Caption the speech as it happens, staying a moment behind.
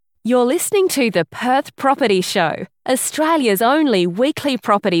You're listening to the Perth Property Show, Australia's only weekly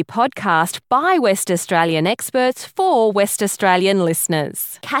property podcast by West Australian experts for West Australian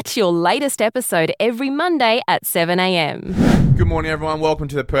listeners. Catch your latest episode every Monday at 7 a.m. Good morning, everyone. Welcome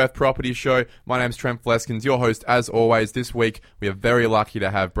to the Perth Property Show. My name's Trent Fleskins, your host as always. This week, we are very lucky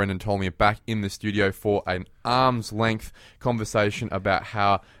to have Brendon Ptolomey back in the studio for an arm's length conversation about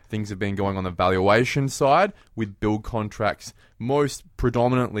how things have been going on the valuation side with build contracts, most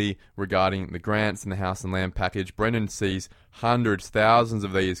predominantly regarding the grants and the house and land package. Brendon sees hundreds, thousands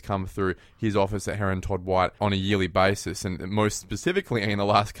of these come through his office at Heron Todd White on a yearly basis, and most specifically in the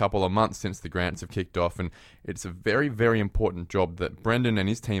last couple of months since the grants have kicked off. And it's a very, very important job that Brendon and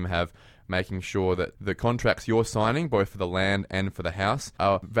his team have, making sure that the contracts you're signing, both for the land and for the house,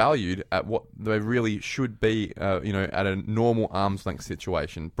 are valued at what they really should be, at a normal arm's length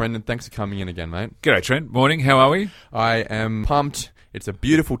situation. Brendon, thanks for coming in again, mate. G'day, Trent. Morning. How are we? I am pumped. It's a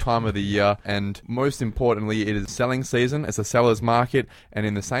beautiful time of the year, and most importantly, it is selling season. It's a seller's market, and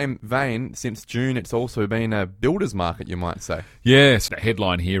in the same vein, since June, it's also been a builder's market, you might say. Yes. The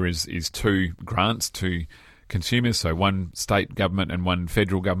headline here is two grants to consumers, so one state government and one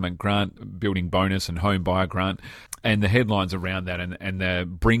federal government grant, building bonus and home buyer grant, and the headlines around that and the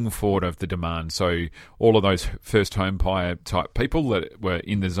bring forward of the demand. So all of those first home buyer type people that were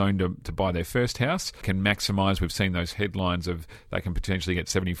in the zone to buy their first house can maximise. We've seen those headlines of they can potentially get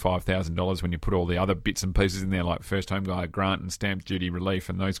 $75,000 when you put all the other bits and pieces in there like first home buyer grant and stamp duty relief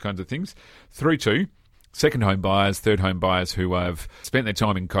and those kinds of things, through to second home buyers, third home buyers who have spent their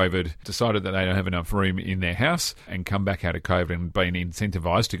time in COVID, decided that they don't have enough room in their house and come back out of COVID and been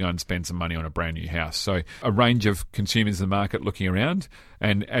incentivised to go and spend some money on a brand new house. So a range of consumers in the market looking around.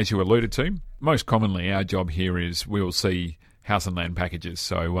 And as you alluded to, most commonly our job here is we will see house and land packages.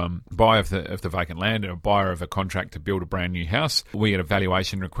 So buyer of the vacant land and a buyer of a contract to build a brand new house. We get a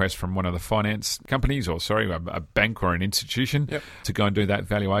valuation request from one of the finance companies, a bank or an institution to go and do that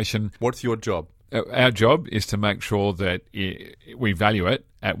valuation. What's your job? Our job is to make sure that we value it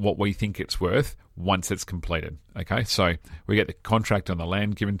at what we think it's worth once it's completed. Okay, so we get the contract on the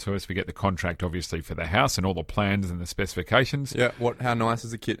land given to us. We get the contract, obviously, for the house and all the plans and the specifications. Yeah, how nice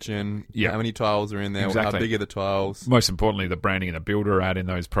is the kitchen? Yeah. How many tiles are in there? Exactly. How big are the tiles? Most importantly, the branding and the builder out in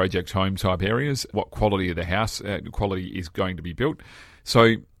those project home type areas. What quality of the house quality is going to be built.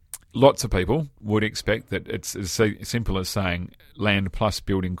 So lots of people would expect that it's as simple as saying land plus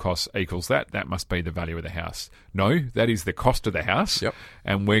building costs equals that. That must be the value of the house. No, that is the cost of the house. Yep.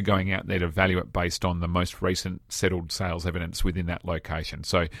 And we're going out there to value it based on the most recent settled sales evidence within that location.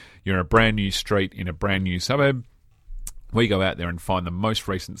 So you're in a brand new street in a brand new suburb. We go out there and find the most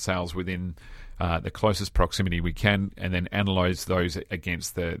recent sales within the closest proximity we can, and then analyse those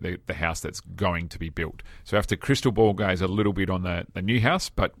against the house that's going to be built. So we have to crystal ball gaze a little bit on the new house,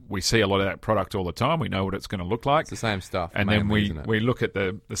 but we see a lot of that product all the time. We know what it's going to look like. It's the same stuff. And mainly, then we look at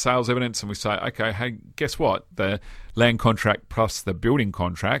the sales evidence and we say, okay, hey, guess what? The land contract plus the building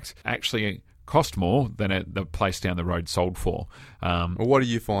contract actually cost more than the place down the road sold for. Well, what are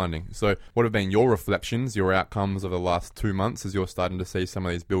you finding? So what have been your reflections, your outcomes of the last 2 months as you're starting to see some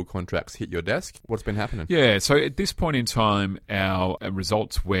of these build contracts hit your desk? What's been happening? Yeah, so at this point in time, our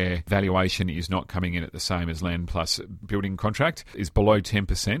results where valuation is not coming in at the same as land plus building contract is below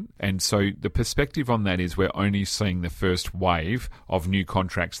 10%. And so the perspective on that is we're only seeing the first wave of new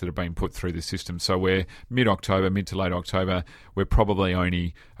contracts that have been put through the system. So we're mid to late October, we're probably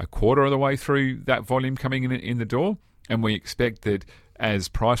only a quarter of the way through that volume coming in the door. And we expect that as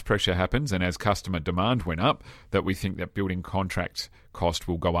price pressure happens and as customer demand went up, that we think that building contract cost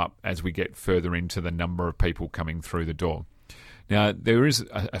will go up as we get further into the number of people coming through the door. Now, there is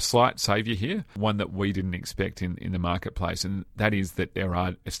a slight saviour here, one that we didn't expect in the marketplace, and that is that there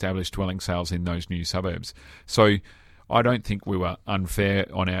are established dwelling sales in those new suburbs. So I don't think we were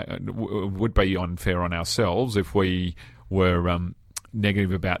would be unfair on ourselves if we were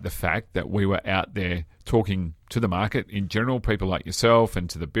negative about the fact that we were out there talking to the market in general, people like yourself, and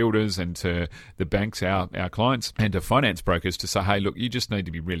to the builders and to the banks, our clients, and to finance brokers to say, hey, look, you just need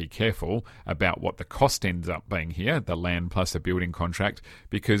to be really careful about what the cost ends up being here, the land plus the building contract,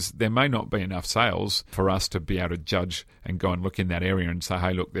 because there may not be enough sales for us to be able to judge and go and look in that area and say,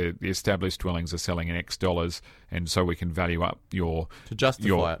 hey, look, the established dwellings are selling in X dollars, and so we can value up your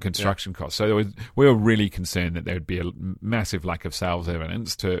construction costs. So we were really concerned that there would be a massive lack of sales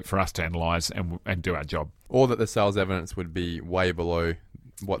evidence for us to analyse and do our job. Or that the sales evidence would be way below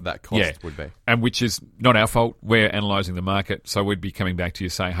what that cost would be. And which is not our fault. We're analysing the market, so we'd be coming back to you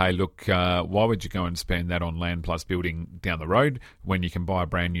saying, hey, look, why would you go and spend that on land plus building down the road when you can buy a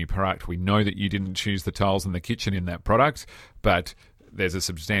brand new product? We know that you didn't choose the tiles and the kitchen in that product, but there's a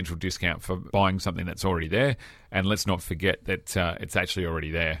substantial discount for buying something that's already there. And let's not forget that it's actually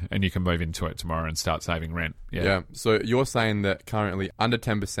already there, and you can move into it tomorrow and start saving rent. Yeah. So you're saying that currently under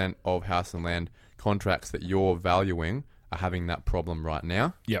 10% of house and land contracts that you're valuing are having that problem right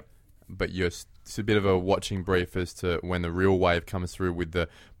now. Yep. But it's a bit of a watching brief as to when the real wave comes through with the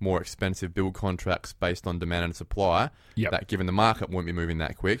more expensive build contracts based on demand and supply. Yep. That given the market won't be moving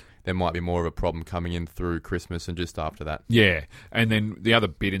that quick, there might be more of a problem coming in through Christmas and just after that. Yeah, and then the other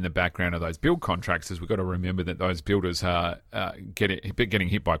bit in the background of those build contracts is we've got to remember that those builders are getting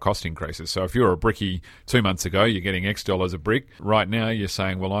hit by cost increases. So if you're a brickie 2 months ago, you're getting X dollars a brick. Right now, you're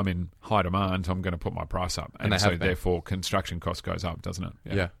saying, well, I'm in high demand, I'm going to put my price up. And so therefore, construction cost goes up, doesn't it?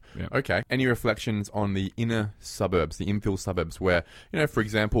 Yeah. Okay. Any reflections on the inner suburbs, the infill suburbs, where, for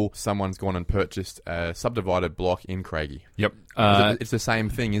example, someone's gone and purchased a subdivided block in Craigie? Yep. It's the same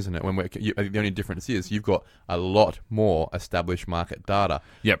thing, isn't it? The only difference is you've got a lot more established market data.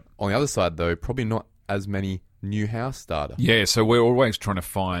 Yep. On the other side, though, probably not as many new house data. Yeah, so we're always trying to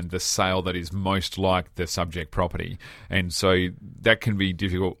find the sale that is most like the subject property. And so that can be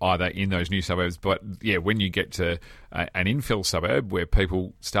difficult either in those new suburbs, but yeah, when you get to an infill suburb where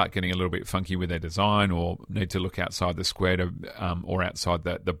people start getting a little bit funky with their design or need to look outside the square to, or outside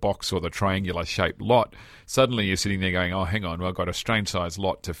the box or the triangular shaped lot, suddenly you're sitting there going, oh, hang on, well, I've got a strange sized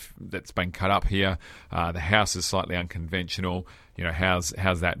lot that's been cut up here. The house is slightly unconventional. How's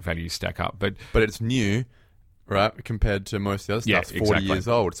that value stack up? But it's new, right, compared to most of the other stuff. It's 40 years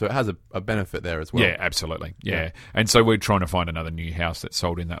old, so it has a benefit there as well. Yeah, absolutely. Yeah. And so we're trying to find another new house that's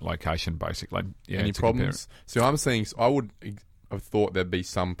sold in that location, basically. Yeah, any problems? So I would have thought there'd be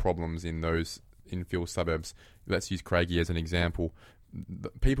some problems in those infill suburbs. Let's use Craigie as an example. The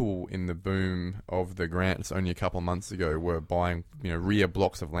people in the boom of the grants only a couple of months ago were buying, rear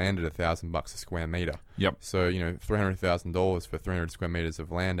blocks of land at $1,000 a square metre. Yep. So, $300,000 for 300 square metres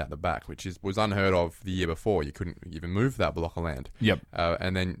of land out the back, which was unheard of the year before. You couldn't even move that block of land. Yep.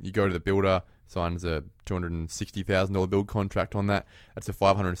 And then you go to the builder, signs a $260,000 build contract on that. That's a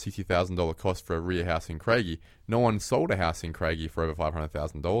 $560,000 cost for a rear house in Craigie. No one sold a house in Craigie for over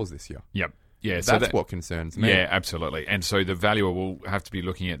 $500,000 this year. Yep. Yeah, so that's what concerns me. Yeah, absolutely. And so the valuer will have to be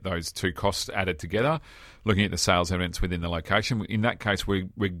looking at those two costs added together, looking at the sales evidence within the location. In that case, we're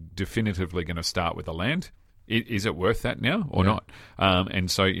definitively going to start with the land. Is it worth that now or not? And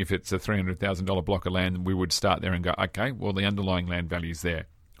so if it's a $300,000 block of land, we would start there and go, okay, well, the underlying land value is there.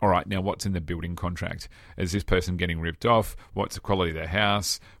 All right, now what's in the building contract? Is this person getting ripped off? What's the quality of their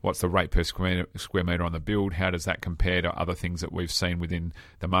house? What's the rate per square metre on the build? How does that compare to other things that we've seen within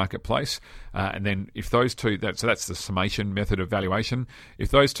the marketplace? And then if those two, so that's the summation method of valuation.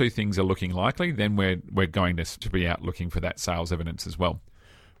 If those two things are looking likely, then we're going to be out looking for that sales evidence as well.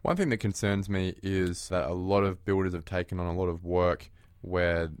 One thing that concerns me is that a lot of builders have taken on a lot of work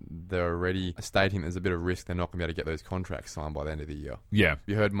where they're already stating there's a bit of risk they're not going to be able to get those contracts signed by the end of the year. Yeah. Have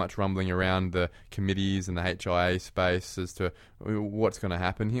you heard much rumbling around the committees and the HIA space as to what's going to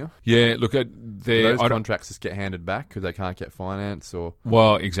happen here? Yeah, look, those contracts just get handed back because they can't get finance or...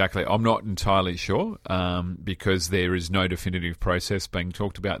 Well, exactly. I'm not entirely sure because there is no definitive process being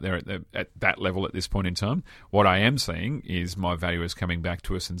talked about there at that level at this point in time. What I am seeing is my valuers coming back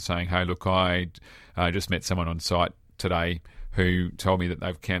to us and saying, hey, look, I just met someone on site today who told me that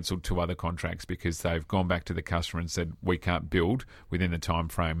they've cancelled 2 other contracts because they've gone back to the customer and said, we can't build within the time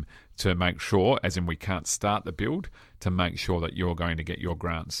frame to make sure, as in we can't start the build, to make sure that you're going to get your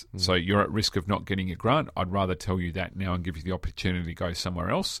grants. So you're at risk of not getting your grant. I'd rather tell you that now and give you the opportunity to go somewhere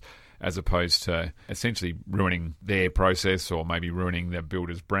else, as opposed to essentially ruining their process or maybe ruining their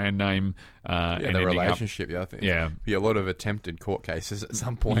builder's brand name. And the relationship, I think. Yeah. There'd be a lot of attempted court cases at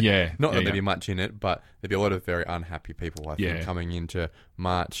some point. Yeah. Not that there'd be much in it, but there'd be a lot of very unhappy people, I think, coming into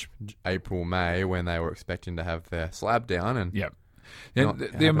March, April, May, when they were expecting to have their slab down. And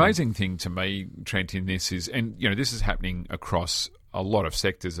the amazing thing to me, Trent, in this is, and this is happening across a lot of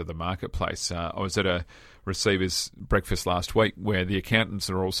sectors of the marketplace. I was at a receivers breakfast last week where the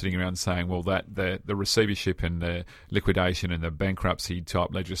accountants are all sitting around saying, well, that the receivership and the liquidation and the bankruptcy type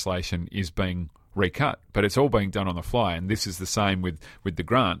legislation is being recut, but it's all being done on the fly. And this is the same with the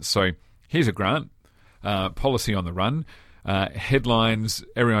grants. So here's a grant, policy on the run, headlines,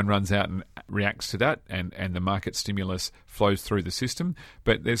 everyone runs out and reacts to that, and the market stimulus flows through the system,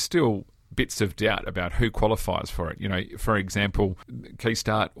 but there's still bits of doubt about who qualifies for it. For example,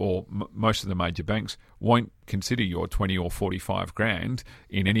 Keystart or most of the major banks won't consider your 20 or 45 grand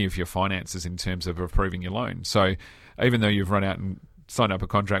in any of your finances in terms of approving your loan. So even though you've run out and signed up a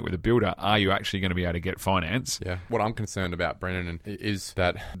contract with a builder, are you actually going to be able to get finance? Yeah. What I'm concerned about, Brendon, is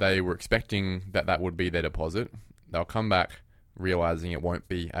that they were expecting that would be their deposit. They'll come back realizing it won't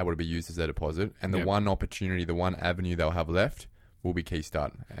be able to be used as their deposit. And the one opportunity, the one avenue they'll have left will be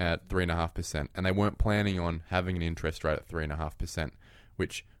Keystart at 3.5%. And they weren't planning on having an interest rate at 3.5%,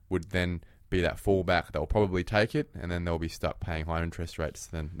 which would then be that fallback. They'll probably take it, and then they'll be stuck paying higher interest rates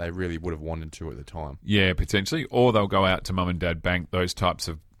than they really would have wanted to at the time. Yeah, potentially. Or they'll go out to mum and dad bank, those types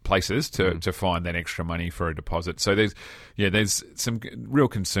of places to find that extra money for a deposit. So there's some real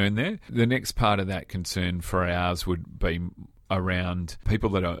concern there. The next part of that concern for ours would be around people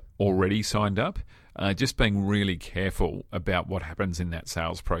that are already signed up. Just being really careful about what happens in that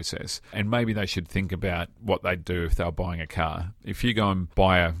sales process. And maybe they should think about what they'd do if they were buying a car. If you go and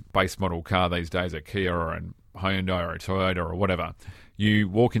buy a base model car these days, a Kia or a Hyundai or a Toyota or whatever, you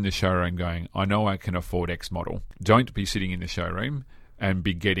walk in the showroom going, I know I can afford X model. Don't be sitting in the showroom and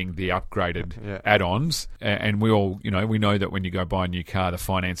be getting the upgraded add-ons. And we all, we know that when you go buy a new car, the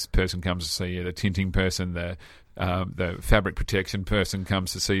finance person comes to see you, the tinting person, the fabric protection person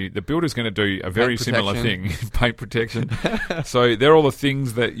comes to see you. The builder's going to do a very similar thing, paint protection. So they're all the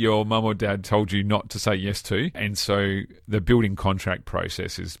things that your mum or dad told you not to say yes to. And so the building contract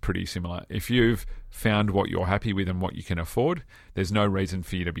process is pretty similar. If you've found what you're happy with and what you can afford, there's no reason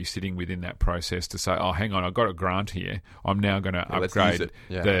for you to be sitting within that process to say, oh, hang on, I've got a grant here. I'm now going to upgrade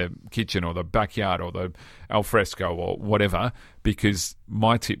the kitchen or the backyard or the alfresco or whatever, because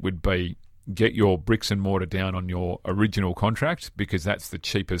my tip would be get your bricks and mortar down on your original contract, because that's the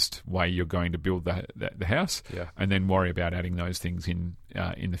cheapest way you're going to build the house, and then worry about adding those things in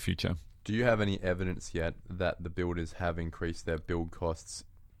the future. Do you have any evidence yet that the builders have increased their build costs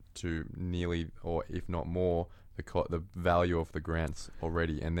to nearly, or if not more, the value of the grants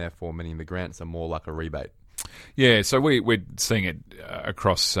already, and therefore meaning the grants are more like a rebate? Yeah, so we're seeing it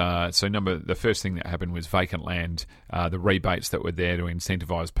across. The first thing that happened was vacant land. The rebates that were there to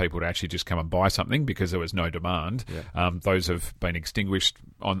incentivise people to actually just come and buy something because there was no demand. Those have been extinguished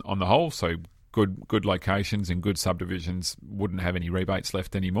on the whole. So good locations and good subdivisions wouldn't have any rebates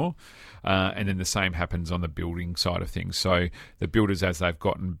left anymore. And then the same happens on the building side of things. So the builders, as they've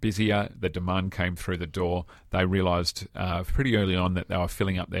gotten busier, the demand came through the door. They realised pretty early on that they were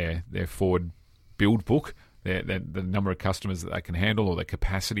filling up their forward build book, the number of customers that they can handle or the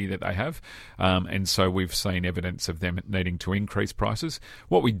capacity that they have. And so we've seen evidence of them needing to increase prices.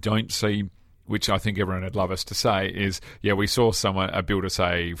 What we don't see, which I think everyone would love us to say, is, we saw a builder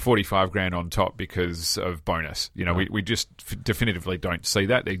say 45 grand on top because of bonus. We just definitively don't see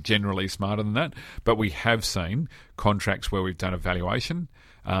that. They're generally smarter than that. But we have seen contracts where we've done a valuation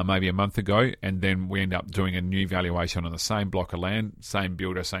maybe a month ago, and then we end up doing a new valuation on the same block of land, same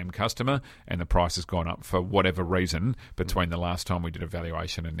builder, same customer, and the price has gone up for whatever reason between the last time we did a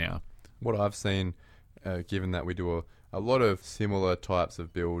valuation and now. What I've seen, given that we do a lot of similar types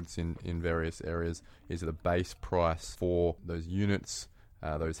of builds in various areas, is the base price for those units,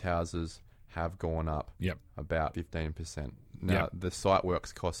 those houses, have gone up about 15%. Now, the site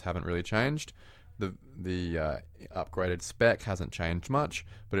works costs haven't really changed. The upgraded spec hasn't changed much,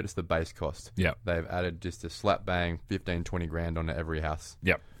 but it's the base cost. They've added just a slap bang 15-20 grand onto every house.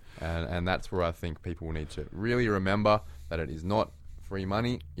 And that's where I think people need to really remember that it is not free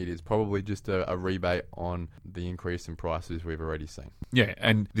money. It is probably just a rebate on the increase in prices we've already seen. Yeah,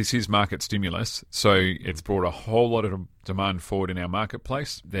 and this is market stimulus, so it's brought a whole lot of demand forward in our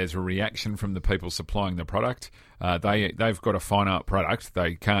marketplace. There's a reaction from the people supplying the product. They've got a finite product.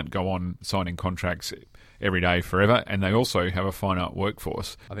 They can't go on signing contracts every day forever, and they also have a finite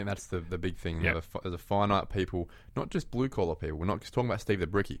workforce. I think that's the big thing. There's a finite people, not just blue-collar people. We're not just talking about Steve the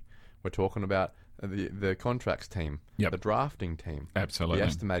Brickie. We're talking about the contracts team, the drafting team, absolutely, the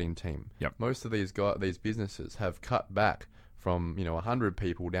estimating team. Most of these businesses have cut back from 100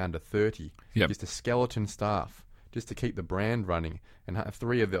 people down to 30, just a skeleton staff, just to keep the brand running, and have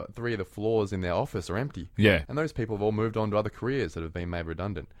three of the floors in their office are empty. And those people have all moved on to other careers that have been made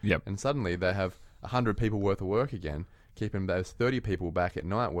redundant. And suddenly they have 100 people worth of work again, keeping those 30 people back at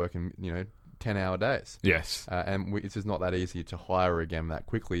night working 10-hour days. And it's just not that easy to hire again that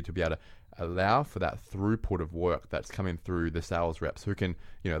quickly to be able to allow for that throughput of work that's coming through the sales reps who can,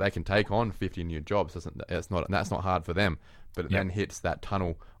 they can take on 50 new jobs. That's not hard for them. But it then hits that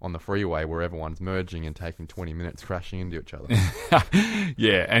tunnel on the freeway where everyone's merging and taking 20 minutes crashing into each other.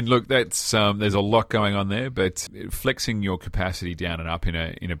 And look, that's there's a lot going on there, but flexing your capacity down and up in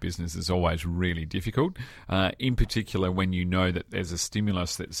a business is always really difficult, in particular when you know that there's a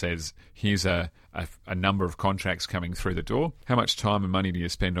stimulus that says, here's a number of contracts coming through the door. How much time and money do you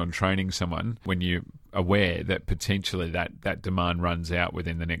spend on training someone when you're aware that potentially that demand runs out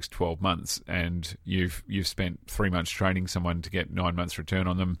within the next 12 months and you've spent 3 months training someone to get 9 months return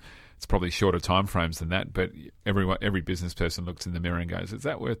on them? It's probably shorter timeframes than that, but every business person looks in the mirror and goes, is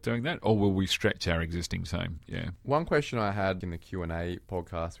that worth doing that? Or will we stretch our existing same? Yeah. One question I had in the Q&A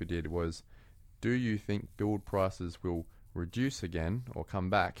podcast we did was, do you think build prices will reduce again or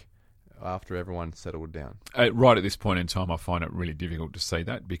come back after everyone's settled down? Right at this point in time, I find it really difficult to see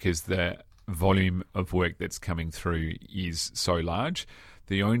that because the volume of work that's coming through is so large.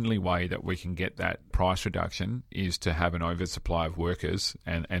 The only way that we can get that price reduction is to have an oversupply of workers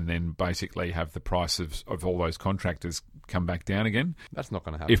and then basically have the price of all those contractors come back down again. That's not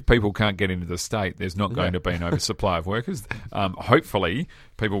going to happen. If people can't get into the state, there's not going to be an oversupply of workers. Hopefully,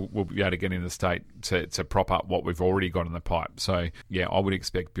 people will be able to get into the state to prop up what we've already got in the pipe. So, yeah, I would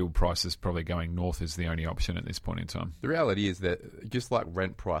expect build prices probably going north is the only option at this point in time. The reality is that just like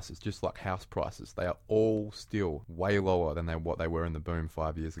rent prices, just like house prices, they are all still way lower than what they were in the boom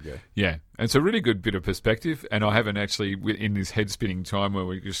 5 years ago. Yeah, and it's a really good bit of perspective, and I haven't actually, in this head-spinning time where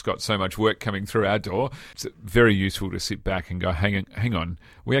we've just got so much work coming through our door, it's very useful to sit back and go, hang on,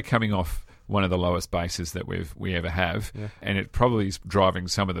 we are coming off one of the lowest bases that we ever have, and it probably is driving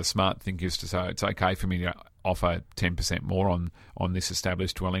some of the smart thinkers to say it's okay for me to offer 10% more on this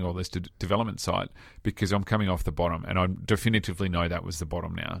established dwelling or this development site because I'm coming off the bottom, and I definitively know that was the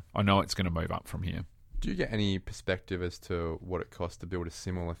bottom now. I know it's going to move up from here. Do you get any perspective as to what it costs to build a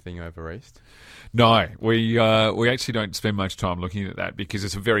similar thing over east? No, we actually don't spend much time looking at that because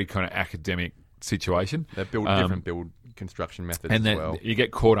it's a very kind of academic situation. They build different construction methods and as well. You get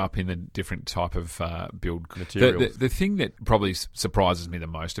caught up in the different type of build materials. The thing that probably surprises me the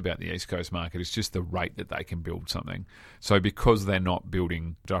most about the East Coast market is just the rate that they can build something. So because they're not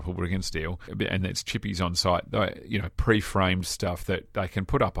building double brick and steel, and it's chippies on site, pre-framed stuff that they can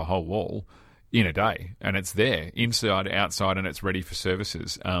put up a whole wall in a day, and it's there, inside, outside, and it's ready for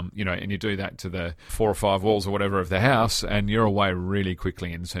services. And you do that to the 4 or 5 walls or whatever of the house, and you're away really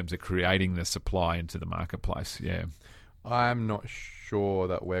quickly in terms of creating the supply into the marketplace. Yeah. I'm not sure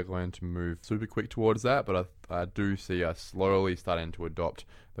that we're going to move super quick towards that, but I do see us slowly starting to adopt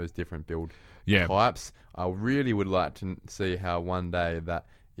those different build types. I really would like to see how one day that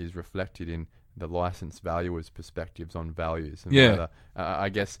is reflected in the licensed valuers' perspectives on values. And whether, I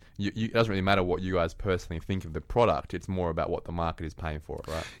guess it doesn't really matter what you guys personally think of the product. It's more about what the market is paying for it,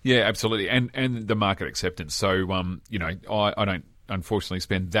 right? Yeah, absolutely. And the market acceptance. So, I don't unfortunately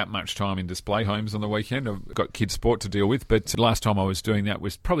spend that much time in display homes on the weekend. I've got kids' sport to deal with, but the last time I was doing that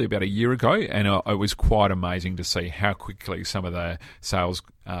was probably about a year ago, and it was quite amazing to see how quickly some of the sales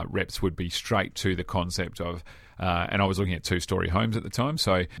reps would be straight to the concept of and I was looking at 2-story homes at the time.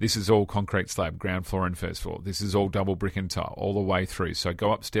 So this is all concrete slab, ground floor and first floor. This is all double brick and tile all the way through. So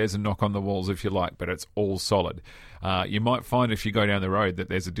go upstairs and knock on the walls if you like, but it's all solid. You might find if you go down the road that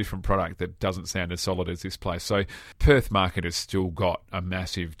there's a different product that doesn't sound as solid as this place. So Perth market has still got a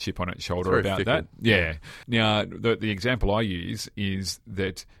massive chip on its shoulder about fickle. That. Yeah. Now, the example I use is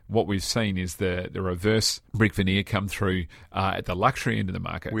that what we've seen is the reverse brick veneer come through at the luxury end of the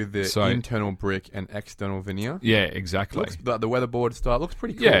market. With the internal brick and external veneer. Yeah, exactly. The weatherboard style looks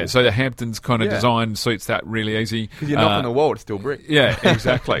pretty cool. Yeah, so the Hamptons kind of design suits that really easy. Because you knock on the wall, it's still brick. Yeah,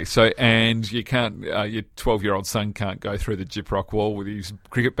 exactly. So, and you can't, your 12-year-old son can't go through the gyprock wall with his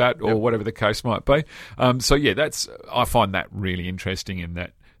cricket bat or whatever the case might be. I find that really interesting in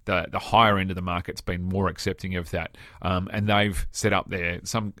that the higher end of the market's been more accepting of that, and they've set up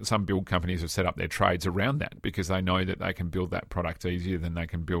some build companies have set up their trades around that because they know that they can build that product easier than they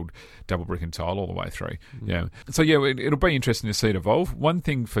can build double brick and tile all the way through. Yeah. So it'll be interesting to see it evolve. One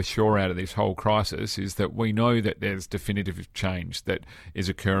thing for sure out of this whole crisis is that we know that there's definitive change that is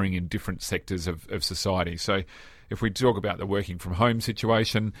occurring in different sectors of society. So if we talk about the working from home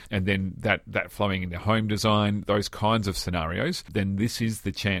situation and then that flowing into home design, those kinds of scenarios, then this is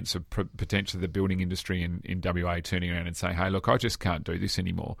the chance of potentially the building industry in WA turning around and saying, hey, look, I just can't do this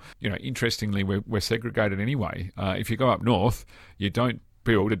anymore. Interestingly, we're segregated anyway. If you go up north, you don't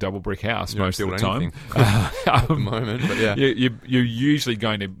build a double brick house most of the time at the moment, but you're usually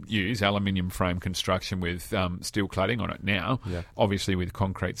going to use aluminium frame construction with steel cladding on it now, obviously with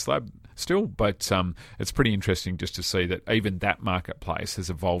concrete slab still, but it's pretty interesting just to see that even that marketplace has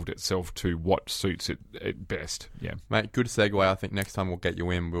evolved itself to what suits it best. Yeah, mate, good segue. I think next time we'll get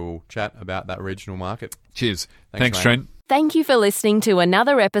you in, we'll chat about that regional market. Cheers. Thanks Trent. Thank you for listening to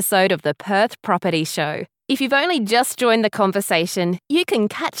another episode of the Perth Property Show. If you've only just joined the conversation, you can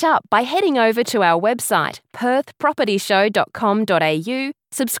catch up by heading over to our website, perthpropertyshow.com.au,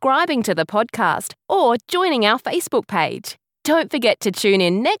 subscribing to the podcast, or joining our Facebook page. Don't forget to tune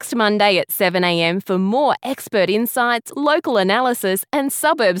in next Monday at 7 a.m. for more expert insights, local analysis, and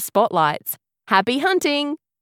suburb spotlights. Happy hunting!